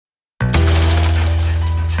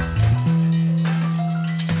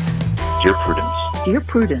Dear Prudence. Dear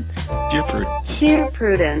Prudence. Dear Prudence. Dear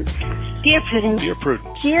Prudence. Dear Prudence. Dear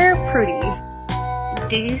Prudence. Dear Prudy.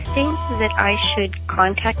 Do you think that I should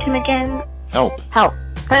contact him again? Help. Help.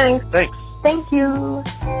 Thanks. Thanks. Thank you.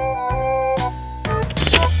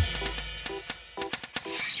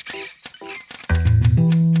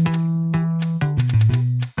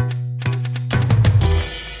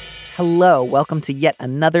 Hello, welcome to yet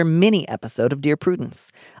another mini episode of Dear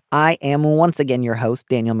Prudence. I am once again your host,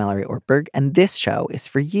 Daniel Mallory Ortberg, and this show is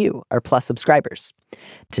for you, our Plus subscribers.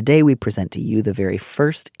 Today we present to you the very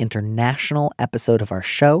first international episode of our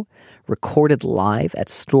show, recorded live at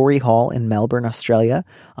Story Hall in Melbourne, Australia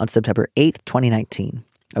on September 8th, 2019.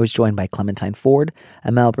 I was joined by Clementine Ford,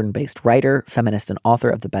 a Melbourne-based writer, feminist, and author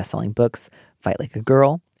of the best-selling books Fight Like a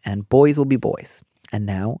Girl and Boys Will Be Boys. And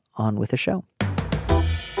now, on with the show.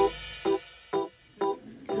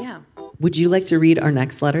 Would you like to read our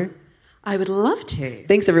next letter? I would love to.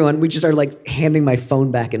 Thanks, everyone. We just are handing my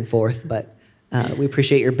phone back and forth, but we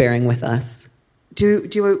appreciate your bearing with us. Do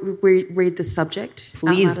we read the subject?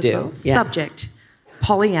 Please do. Well? Yes. Subject: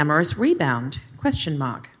 Polyamorous Rebound? ?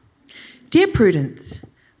 Dear Prudence,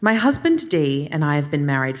 my husband Dee and I have been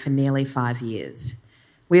married for nearly 5 years.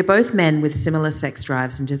 We are both men with similar sex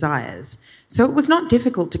drives and desires, so it was not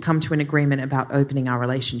difficult to come to an agreement about opening our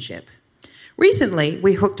relationship. Recently,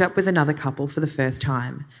 we hooked up with another couple for the first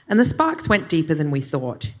time, and the sparks went deeper than we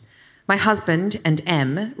thought. My husband and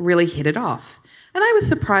M really hit it off, and I was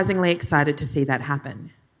surprisingly excited to see that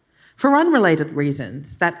happen. For unrelated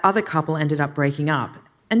reasons, that other couple ended up breaking up,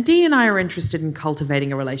 and Dee and I are interested in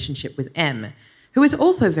cultivating a relationship with M, who is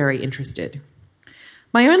also very interested.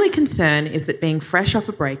 My only concern is that being fresh off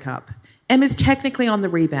a breakup, M is technically on the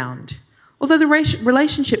rebound, although the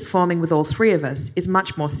relationship forming with all three of us is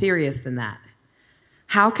much more serious than that.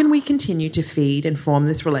 How can we continue to feed and form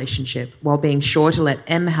this relationship while being sure to let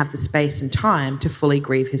M have the space and time to fully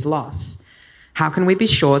grieve his loss? How can we be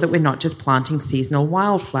sure that we're not just planting seasonal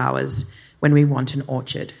wildflowers when we want an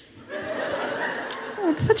orchard? Oh,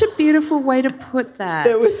 it's such a beautiful way to put that.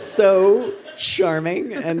 That was so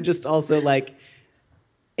charming, and just also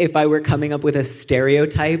if I were coming up with a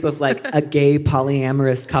stereotype of a gay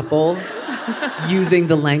polyamorous couple, using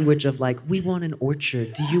the language of we want an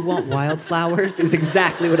orchard, do you want wildflowers, is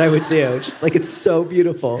exactly what I would do. Just it's so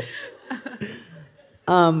beautiful.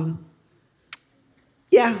 Yeah.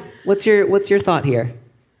 What's your thought here?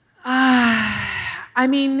 I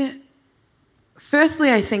mean,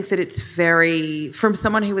 firstly, I think that it's from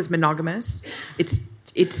someone who is monogamous,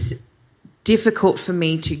 it's difficult for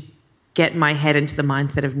me to get my head into the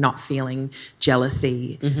mindset of not feeling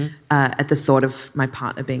jealousy at the thought of my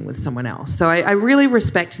partner being with someone else. So I really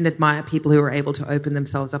respect and admire people who are able to open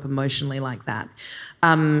themselves up emotionally like that.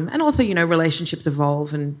 And also, relationships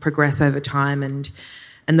evolve and progress over time, and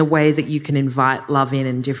the way that you can invite love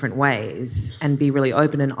in different ways and be really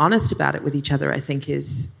open and honest about it with each other, I think,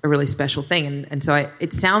 is a really special thing. And so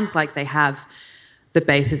it sounds like they have the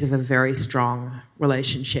basis of a very strong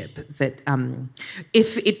relationship that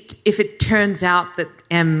if it turns out that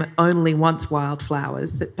M only wants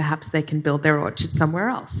wildflowers, that perhaps they can build their orchard somewhere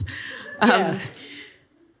else.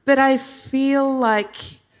 But I feel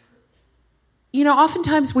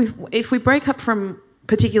oftentimes if we break up from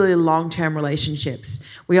particularly long-term relationships,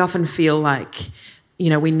 we often feel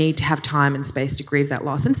we need to have time and space to grieve that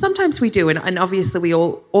loss. And sometimes we do, and obviously we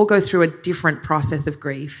all go through a different process of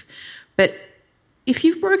grief. But if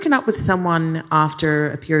you've broken up with someone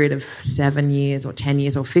after a period of 7 years or 10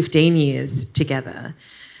 years or 15 years together,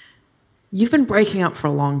 you've been breaking up for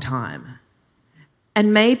a long time.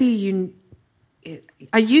 And maybe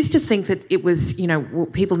I used to think that it was,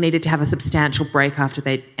 people needed to have a substantial break after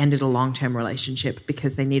they ended a long-term relationship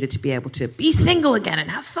because they needed to be able to be single again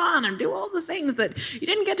and have fun and do all the things that you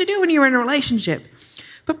didn't get to do when you were in a relationship.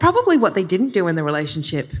 But probably what they didn't do in the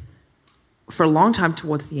relationship for a long time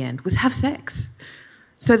towards the end was have sex.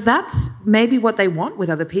 So that's maybe what they want with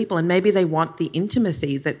other people, and maybe they want the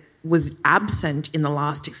intimacy that was absent in the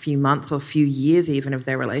last few months or few years even of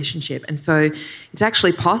their relationship. And so it's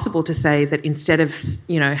actually possible to say that instead of,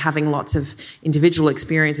 having lots of individual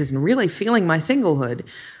experiences and really feeling my singlehood,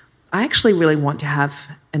 I actually really want to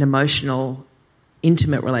have an emotional,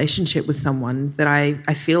 intimate relationship with someone that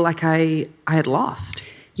I feel like I had lost.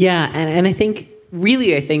 Yeah, and I think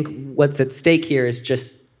what's at stake here is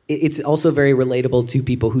just, it's also very relatable to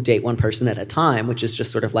people who date one person at a time, which is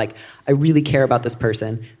just sort of I really care about this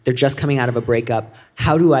person. They're just coming out of a breakup.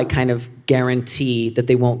 How do I kind of guarantee that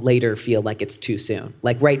they won't later feel like it's too soon?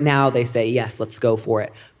 Right now they say, yes, let's go for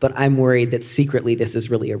it. But I'm worried that secretly this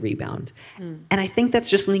is really a rebound. And I think that's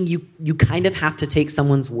just something you kind of have to take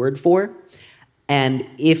someone's word for. And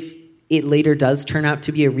if it later does turn out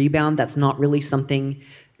to be a rebound, that's not really something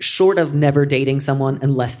short of never dating someone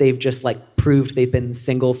unless they've just like proved they've been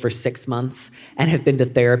single for 6 months and have been to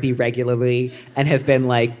therapy regularly and have been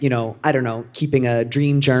like, I don't know, keeping a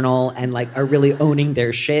dream journal and like are really owning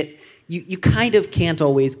their shit. You kind of can't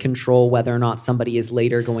always control whether or not somebody is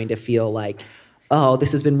later going to feel like, oh,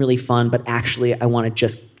 this has been really fun, but actually I want to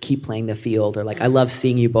just keep playing the field, or like, I love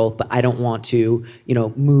seeing you both, but I don't want to,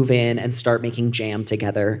 move in and start making jam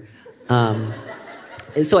together.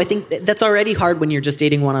 So I think that's already hard when you're just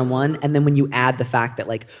dating one-on-one. And then when you add the fact that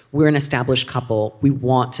like we're an established couple, we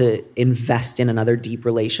want to invest in another deep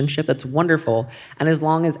relationship, that's wonderful. And as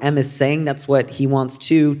long as M is saying that's what he wants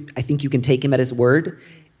to, I think you can take him at his word.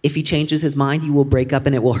 If he changes his mind, you will break up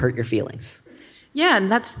and it will hurt your feelings. Yeah,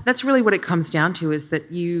 and that's really what it comes down to, is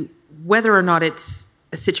that whether or not it's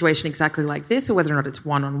a situation exactly like this, or whether or not it's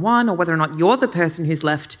one-on-one, or whether or not you're the person who's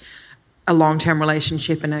left a long-term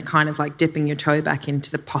relationship and are kind of like dipping your toe back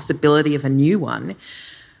into the possibility of a new one,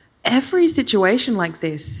 every situation like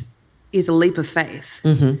this is a leap of faith.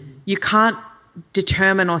 Mm-hmm. You can't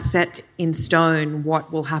determine or set in stone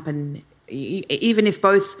what will happen, even if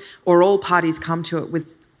both or all parties come to it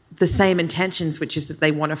with the same intentions, which is that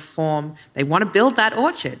they want to build that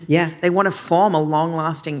orchard. Yeah. They want to form a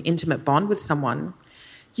long-lasting, intimate bond with someone.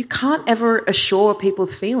 You can't ever assure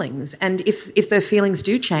people's feelings. And if their feelings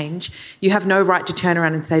do change, you have no right to turn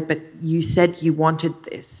around and say, but you said you wanted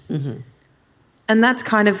this. Mm-hmm. And that's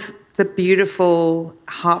kind of the beautiful,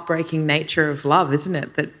 heartbreaking nature of love, isn't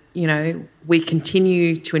it? That, we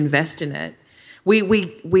continue to invest in it.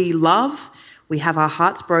 We love, we have our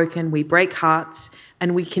hearts broken, we break hearts,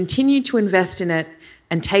 and we continue to invest in it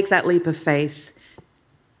and take that leap of faith,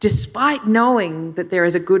 despite knowing that there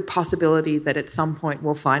is a good possibility that at some point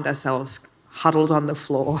we'll find ourselves huddled on the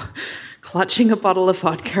floor, clutching a bottle of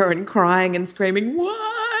vodka and crying and screaming,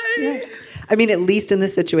 why? Yeah. I mean, at least in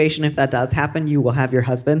this situation, if that does happen, you will have your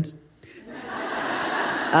husband.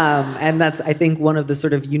 And that's, I think, one of the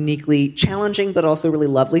sort of uniquely challenging but also really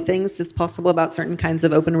lovely things that's possible about certain kinds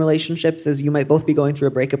of open relationships, is you might both be going through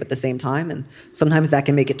a breakup at the same time, and sometimes that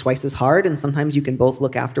can make it twice as hard, and sometimes you can both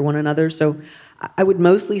look after one another. So I would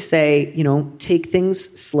mostly say, take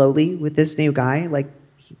things slowly with this new guy. Like,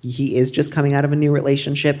 he is just coming out of a new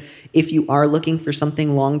relationship. If you are looking for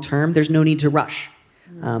something long-term, there's no need to rush.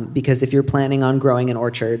 Because if you're planning on growing an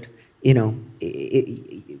orchard,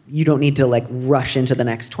 you don't need to like rush into the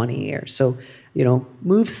next 20 years. So,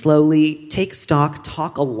 move slowly, take stock,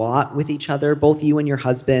 talk a lot with each other, both you and your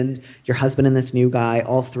husband and this new guy,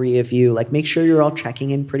 all three of you. Like, make sure you're all checking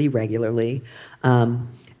in pretty regularly. And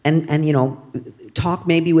talk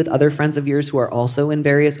maybe with other friends of yours who are also in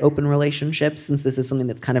various open relationships, since this is something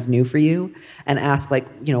that's kind of new for you, and ask like,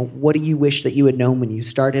 what do you wish that you had known when you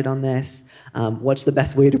started on this? What's the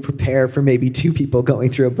best way to prepare for maybe two people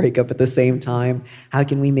going through a breakup at the same time? How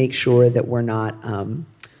can we make sure that we're not,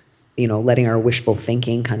 letting our wishful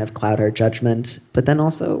thinking kind of cloud our judgment? But then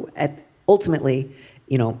also, ultimately,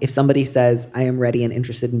 if somebody says, I am ready and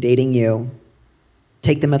interested in dating you,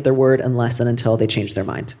 take them at their word unless and until they change their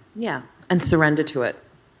mind. Yeah, and surrender to it.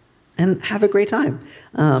 And have a great time.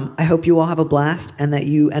 I hope you all have a blast and that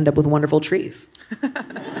you end up with wonderful trees.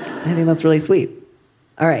 I think that's really sweet.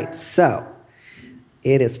 All right, so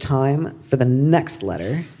it is time for the next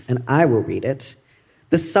letter, and I will read it.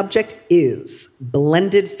 The subject is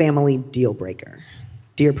blended family deal breaker.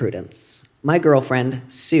 Dear Prudence, my girlfriend,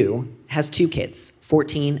 Sue, has 2 kids,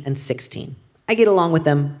 14 and 16. I get along with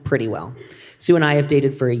them pretty well. Sue and I have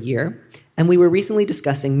dated for a year, and we were recently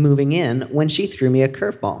discussing moving in when she threw me a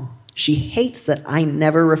curveball. She hates that I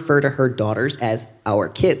never refer to her daughters as our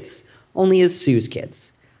kids, only as Sue's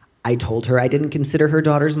kids. I told her I didn't consider her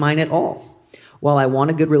daughters mine at all. While I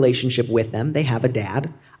want a good relationship with them, they have a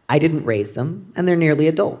dad. I didn't raise them, and they're nearly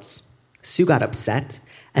adults. Sue got upset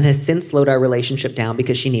and has since slowed our relationship down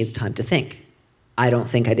because she needs time to think. I don't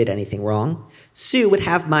think I did anything wrong. Sue would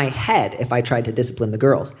have my head if I tried to discipline the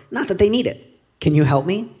girls. Not that they need it. Can you help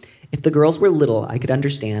me? If the girls were little, I could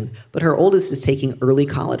understand, but her oldest is taking early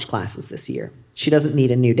college classes this year. She doesn't need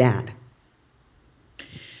a new dad.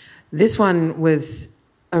 This one was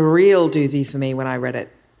a real doozy for me when I read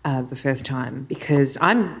it the first time, because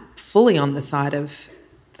I'm fully on the side of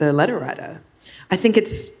the letter writer. I think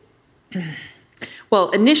it's... Well,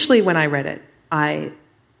 initially when I read it, I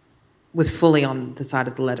was fully on the side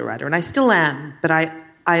of the letter writer, and I still am, but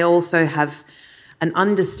I also have an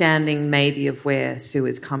understanding maybe of where Sue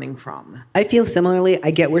is coming from. I feel similarly.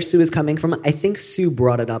 I get where Sue is coming from. I think Sue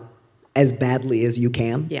brought it up as badly as you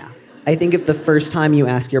can. Yeah. I think if the first time you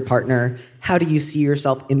ask your partner, how do you see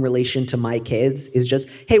yourself in relation to my kids, is just,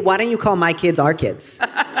 hey, why don't you call my kids our kids?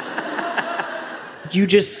 you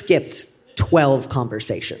just skipped 12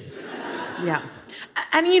 conversations. Yeah.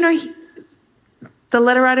 And, you know, the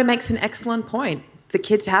letter writer makes an excellent point. The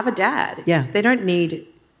kids have a dad. Yeah. They don't need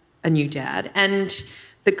a new dad. And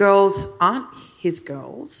the girls aren't his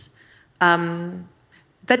girls.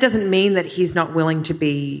 That doesn't mean that he's not willing to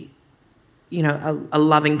be, you know, a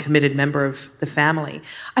loving, committed member of the family.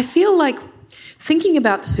 I feel like thinking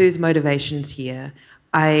about Sue's motivations here,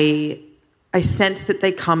 I sense that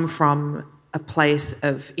they come from a place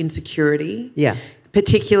of insecurity. Yeah.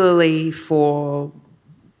 Particularly for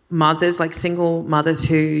mothers, like single mothers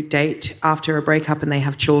who date after a breakup and they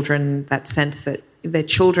have children, that sense that their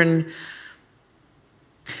children...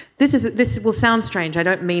 This will sound strange. I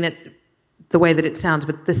don't mean it the way that it sounds,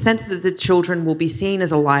 but the sense that the children will be seen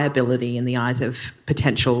as a liability in the eyes of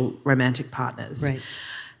potential romantic partners. Right.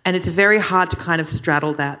 And it's very hard to kind of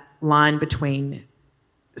straddle that line between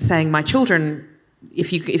saying my children...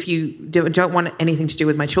 If you don't want anything to do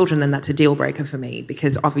with my children, then that's a deal breaker for me,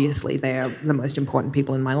 because obviously they are the most important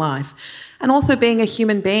people in my life. And also being a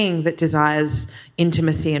human being that desires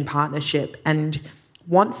intimacy and partnership and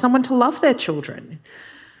wants someone to love their children.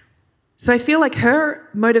 So I feel like her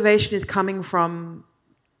motivation is coming from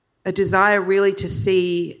a desire really to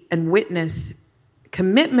see and witness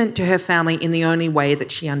commitment to her family in the only way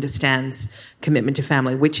that she understands commitment to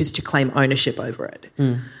family, which is to claim ownership over it.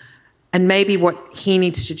 Mm. And maybe what he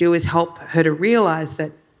needs to do is help her to realise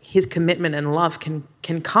that his commitment and love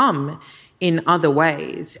can come in other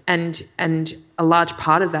ways. And a large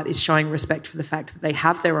part of that is showing respect for the fact that they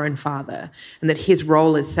have their own father and that his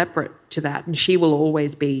role is separate to that. And she will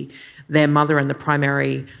always be their mother and the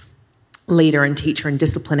primary leader and teacher and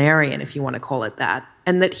disciplinarian, if you want to call it that.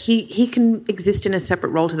 And that he can exist in a separate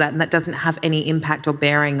role to that, and that doesn't have any impact or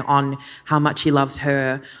bearing on how much he loves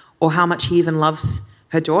her or how much he even loves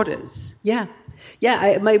her daughters. Yeah.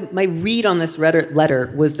 Yeah, my read on this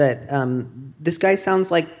letter was that this guy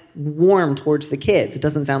sounds like warm towards the kids. It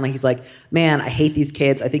doesn't sound like he's like, man, I hate these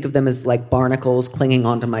kids. I think of them as like barnacles clinging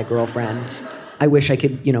onto my girlfriend. I wish I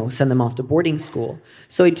could, send them off to boarding school.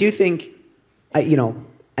 So I do think,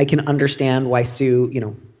 I can understand why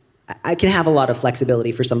Sue, I can have a lot of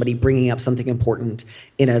flexibility for somebody bringing up something important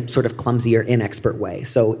in a sort of clumsy or inexpert way.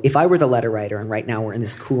 So if I were the letter writer and right now we're in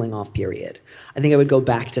this cooling off period, I think I would go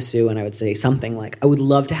back to Sue and I would say something like, I would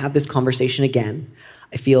love to have this conversation again.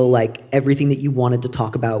 I feel like everything that you wanted to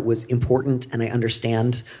talk about was important and I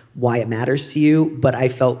understand why it matters to you, but I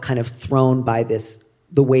felt kind of thrown by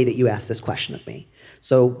the way that you asked this question of me.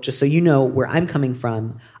 So just so you know where I'm coming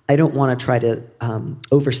from, I don't want to try to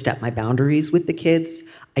overstep my boundaries with the kids.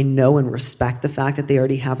 I know and respect the fact that they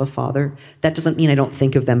already have a father. That doesn't mean I don't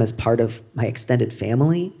think of them as part of my extended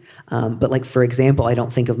family. But like, for example, I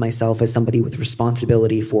don't think of myself as somebody with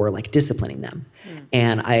responsibility for like disciplining them. Mm.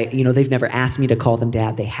 And they've never asked me to call them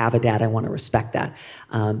dad. They have a dad. I want to respect that.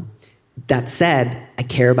 That said, I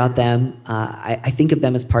care about them. I think of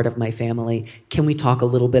them as part of my family. Can we talk a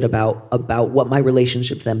little bit about what my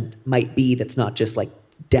relationship to them might be that's not just like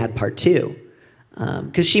dad part two?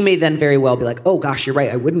 Because she may then very well be like, oh gosh, you're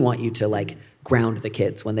right. I wouldn't want you to like ground the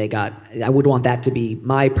kids when I would want that to be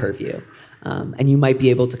my purview. And you might be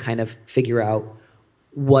able to kind of figure out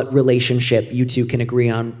what relationship you two can agree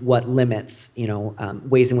on, what limits,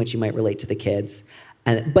 ways in which you might relate to the kids.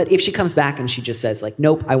 But if she comes back and she just says like,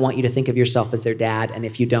 nope, I want you to think of yourself as their dad. And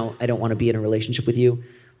if you don't, I don't want to be in a relationship with you.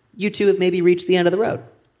 You two have maybe reached the end of the road.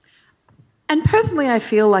 And personally, I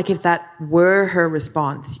feel like if that were her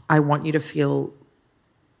response, I want you to feel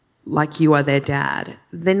like you are their dad,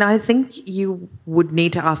 then I think you would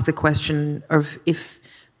need to ask the question of if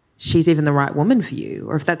she's even the right woman for you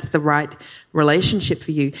or if that's the right relationship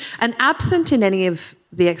for you. And absent in any of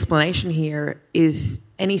the explanation here is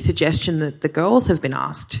any suggestion that the girls have been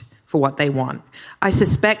asked for what they want. I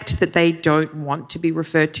suspect that they don't want to be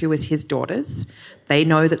referred to as his daughters. They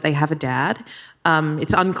know that they have a dad.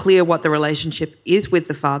 It's unclear what the relationship is with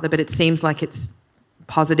the father, but it seems like it's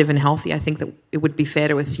positive and healthy. I think that it would be fair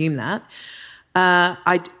to assume that.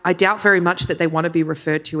 I doubt very much that they want to be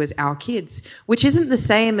referred to as our kids, which isn't the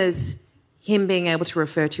same as him being able to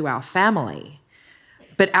refer to our family.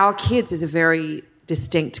 But our kids is a very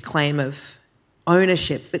distinct claim of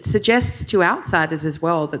ownership that suggests to outsiders as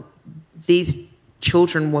well that these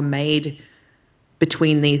children were made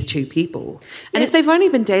between these two people. And if they've only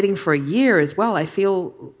been dating for a year as well, I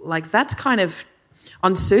feel like that's kind of,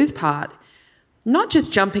 on Sue's part, not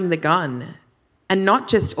just jumping the gun and not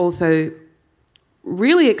just also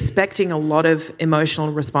really expecting a lot of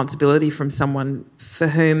emotional responsibility from someone for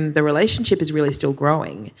whom the relationship is really still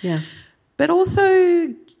growing. Yeah. But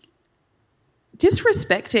also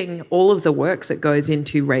disrespecting all of the work that goes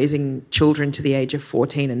into raising children to the age of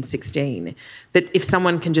 14 and 16, that if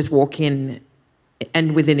someone can just walk in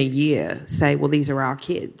and within a year say, well, these are our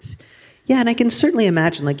kids. Yeah, and I can certainly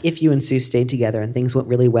imagine, like, if you and Sue stayed together and things went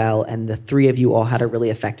really well and the three of you all had a really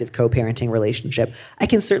effective co-parenting relationship, I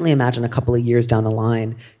can certainly imagine a couple of years down the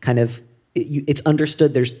line, kind of, it's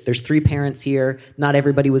understood there's three parents here. Not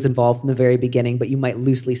everybody was involved from the very beginning, but you might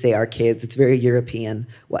loosely say our kids. It's very European,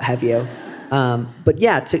 what have you. But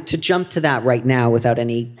yeah, to jump to that right now without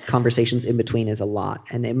any conversations in between is a lot.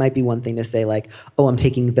 And it might be one thing to say, like, oh, I'm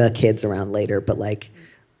taking the kids around later, but like,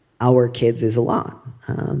 our kids is a lot.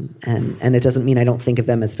 And it doesn't mean I don't think of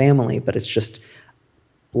them as family, but it's just,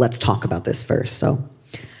 let's talk about this first. So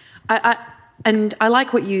I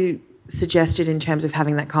like what you suggested in terms of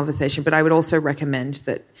having that conversation, but I would also recommend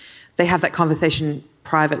that they have that conversation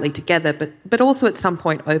privately together, but also at some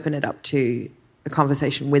point open it up to a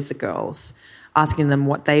conversation with the girls, asking them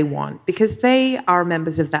what they want, because they are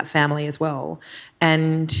members of that family as well.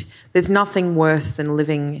 And there's nothing worse than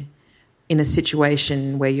living in a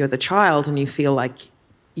situation where you're the child and you feel like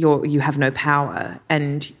you have no power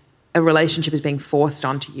and a relationship is being forced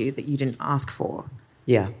onto you that you didn't ask for.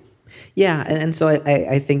 Yeah. Yeah, and so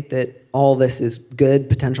I think that all this is good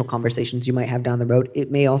potential conversations you might have down the road.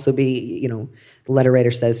 It may also be, the letter writer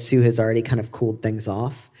says Sue has already kind of cooled things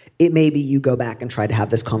off. It may be you go back and try to have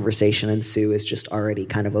this conversation and Sue is just already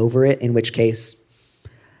kind of over it, in which case,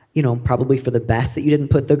 probably for the best that you didn't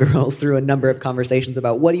put the girls through a number of conversations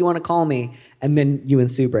about what do you want to call me, and then you and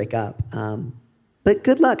Sue break up. But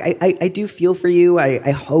good luck. I do feel for you.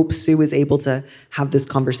 I hope Sue is able to have this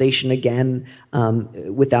conversation again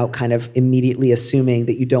without kind of immediately assuming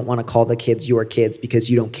that you don't want to call the kids your kids because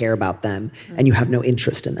you don't care about them and you have no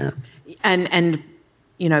interest in them. And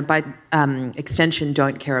by extension,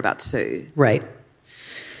 don't care about Sue. Right.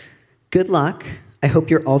 Good luck. I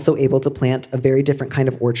hope you're also able to plant a very different kind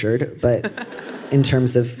of orchard, but in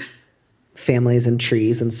terms of families and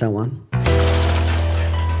trees and so on.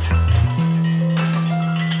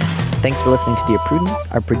 Thanks for listening to Dear Prudence.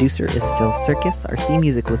 Our producer is Phil Circus. Our theme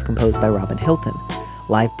music was composed by Robin Hilton.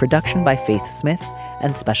 Live production by Faith Smith.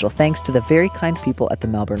 And special thanks to the very kind people at the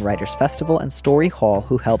Melbourne Writers Festival and Story Hall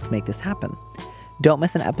who helped make this happen. Don't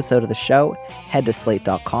miss an episode of the show. Head to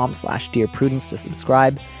slate.com/Dear Prudence to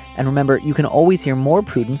subscribe. And remember, you can always hear more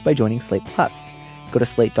Prudence by joining Slate Plus. Go to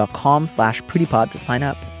slate.com/PrudyPod to sign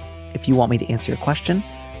up. If you want me to answer your question,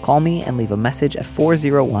 call me and leave a message at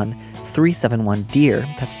 401-371-DEAR,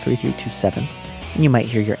 that's 3327, and you might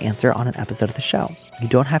hear your answer on an episode of the show. You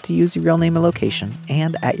don't have to use your real name and location,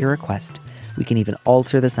 and at your request, we can even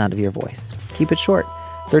alter the sound of your voice. Keep it short,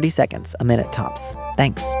 30 seconds, a minute tops.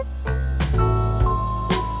 Thanks.